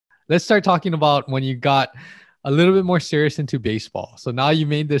let's start talking about when you got a little bit more serious into baseball. So now you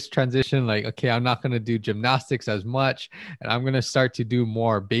made this transition like, okay, I'm not going to do gymnastics as much and I'm going to start to do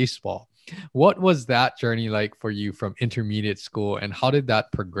more baseball. What was that journey like for you from intermediate school and how did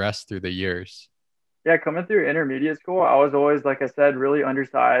that progress through the years? Yeah, coming through intermediate school, I was always, like I said, really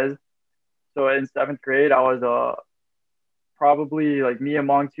undersized. So in seventh grade, I was probably like me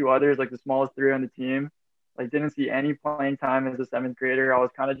among two others, like the smallest three on the team. Like didn't see any playing time as a seventh grader. I was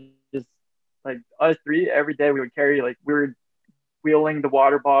kind of just like us three every day. We would carry like we were wheeling the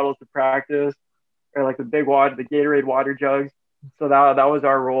water bottles to practice, or like the big water, the Gatorade water jugs. So that was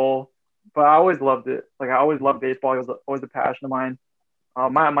our role. But I always loved it. Like I always loved baseball. It was always a passion of mine.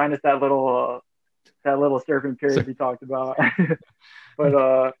 Minus that little surfing So, period we talked about.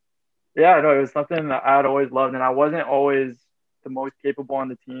 But yeah, no, it was something that I'd always loved, and I wasn't always the most capable on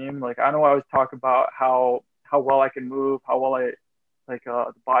the team. Like I know I always talk about how well I can move, how well I like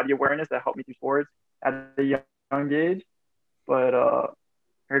the body awareness that helped me through sports at a young age. But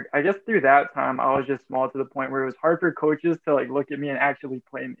I guess through that time, I was just small to the point where it was hard for coaches to like look at me and actually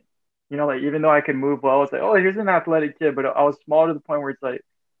play me. You know, like even though I could move well, it's like, oh, here's an athletic kid, but I was small to the point where it's like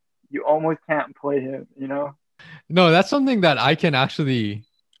you almost can't play him. You know? no, that's something that I can actually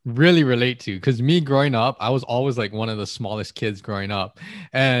really relate to because me growing up, I was always like one of the smallest kids growing up.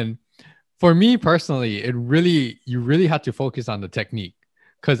 And for me personally, you really have to focus on the technique.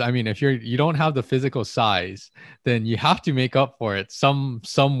 Because I mean, if you don't have the physical size, then you have to make up for it some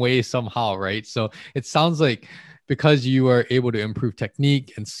way, somehow, right? So it sounds like because you were able to improve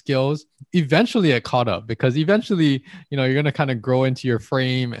technique and skills, eventually it caught up because eventually, you're gonna kind of grow into your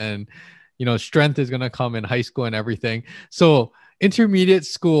frame and strength is gonna come in high school and everything. So intermediate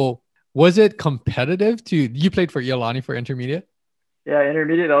school, was it competitive you played for Iolani for intermediate? Yeah,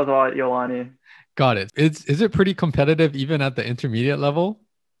 intermediate. That was all at Iolani. Got it. Is it pretty competitive even at the intermediate level?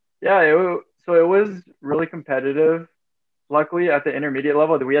 Yeah, so it was really competitive. Luckily, at the intermediate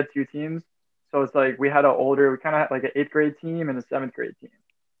level, we had two teams. So it's like we kind of had like an eighth grade team and a seventh grade team.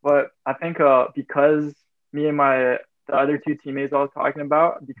 But I think because me and the other two teammates I was talking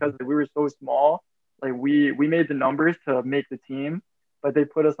about, because we were so small, like we made the numbers to make the team, but they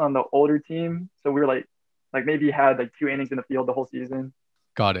put us on the older team. So we were like maybe had like two innings in the field the whole season.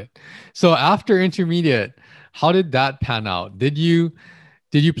 Got it. So after intermediate, how did that pan out? Did you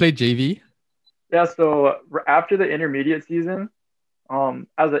play JV? Yeah, so after the intermediate season,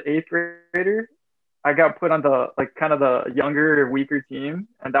 as an eighth grader, I got put on the like kind of the younger, weaker team,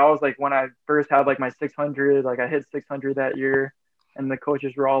 and that was like when I first had like my 600. Like I hit 600 that year, and the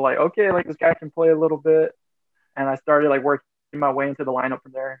coaches were all like, "Okay, like this guy can play a little bit," and I started like working my way into the lineup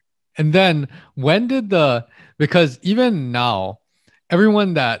from there. And then because even now,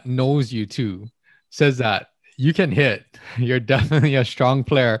 everyone that knows you too says that you can hit. You're definitely a strong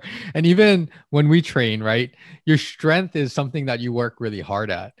player. And even when we train, right, your strength is something that you work really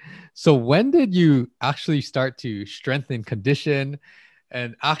hard at. So when did you actually start to strengthen condition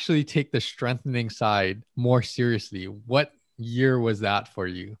and actually take the strengthening side more seriously? What year was that for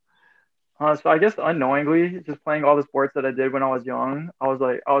you? So I guess unknowingly, just playing all the sports that I did when I was young, I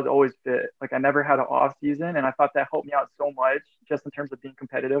was always fit. Like I never had an off season, and I thought that helped me out so much, just in terms of being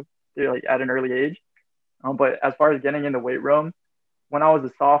competitive, like at an early age. But as far as getting in the weight room, when I was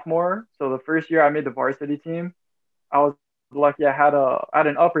a sophomore, so the first year I made the varsity team, I was lucky. I had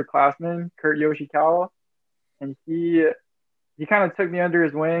an upperclassman, Kurt Yoshikawa, and he kind of took me under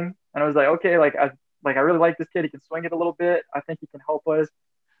his wing, and I was like, okay, like I really like this kid. He can swing it a little bit. I think he can help us.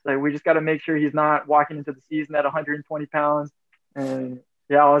 Like we just got to make sure he's not walking into the season at 120 pounds. And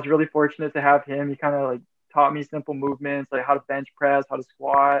yeah, I was really fortunate to have him. He kind of like taught me simple movements, like how to bench press, how to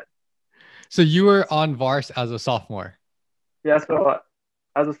squat. So you were on Vars as a sophomore. Yeah, so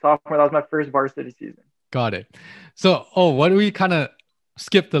as a sophomore, that was my first varsity season. Got it. So, what do we kind of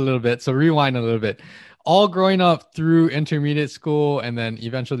skipped a little bit? So rewind a little bit. All growing up through intermediate school and then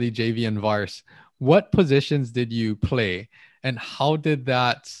eventually JV and Vars, what positions did you play and how did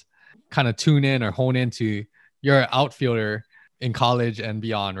that kind of tune in or hone into your outfielder in college and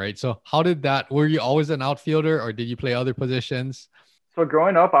beyond, right? So were you always an outfielder or did you play other positions? So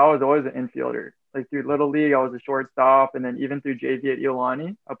growing up, I was always an infielder. Like through little league, I was a shortstop, and then even through JV at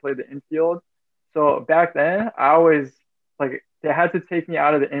Iolani, I played the infield. So back then, I always like they had to take me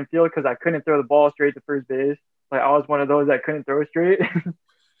out of the infield because I couldn't throw the ball straight to first base. Like I was one of those that couldn't throw straight,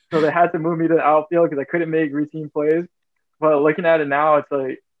 so they had to move me to the outfield because I couldn't make routine plays. But looking at it now, it's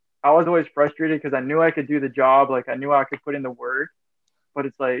like I was always frustrated because I knew I could do the job, like I knew I could put in the work, but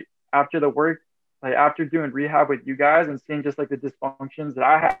it's like after the work, like after doing rehab with you guys and seeing just like the dysfunctions that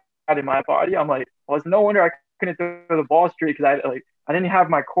I had in my body, I'm like, well, it's no wonder I couldn't throw the ball straight because I didn't have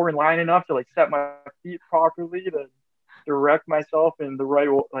my core in line enough to like set my feet properly to direct myself in the right,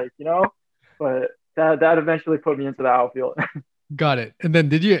 like, but that eventually put me into the outfield. Got it. And then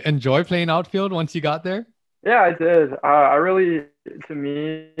did you enjoy playing outfield once you got there? Yeah, I did. I really, to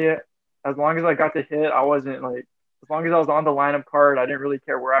me, as long as I got to hit, I wasn't like, as long as I was on the lineup card, I didn't really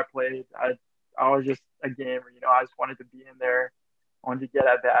care where I played. I was just a gamer, I just wanted to be in there. I wanted to get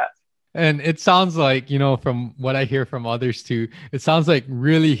at bats. And it sounds like, from what I hear from others too, it sounds like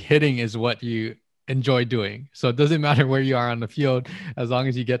really hitting is what you enjoy doing. So it doesn't matter where you are on the field, as long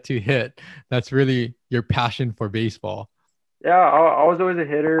as you get to hit, that's really your passion for baseball. Yeah, I was always a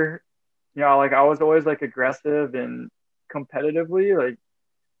hitter. Like I was always like aggressive and competitively. Like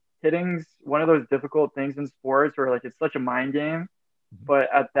hitting's one of those difficult things in sports where like it's such a mind game. But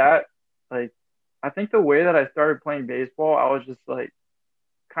at that, like I think the way that I started playing baseball, I was just like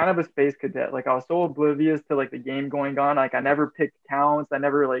kind of a space cadet. Like I was so oblivious to like the game going on. Like I never picked counts. I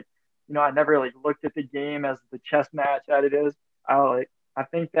never like, I never like looked at the game as the chess match that it is. I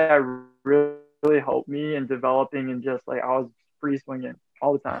think that really helped me in developing and just like I was free swinging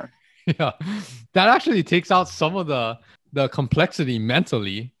all the time. Yeah, that actually takes out some of the complexity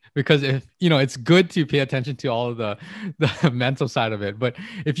mentally, because if it's good to pay attention to all of the mental side of it, but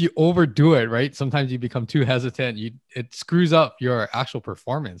if you overdo it, right, sometimes you become too hesitant, it screws up your actual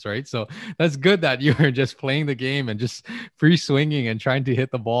performance, right? So that's good that you're just playing the game and just free swinging and trying to hit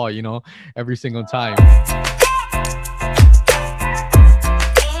the ball every single time.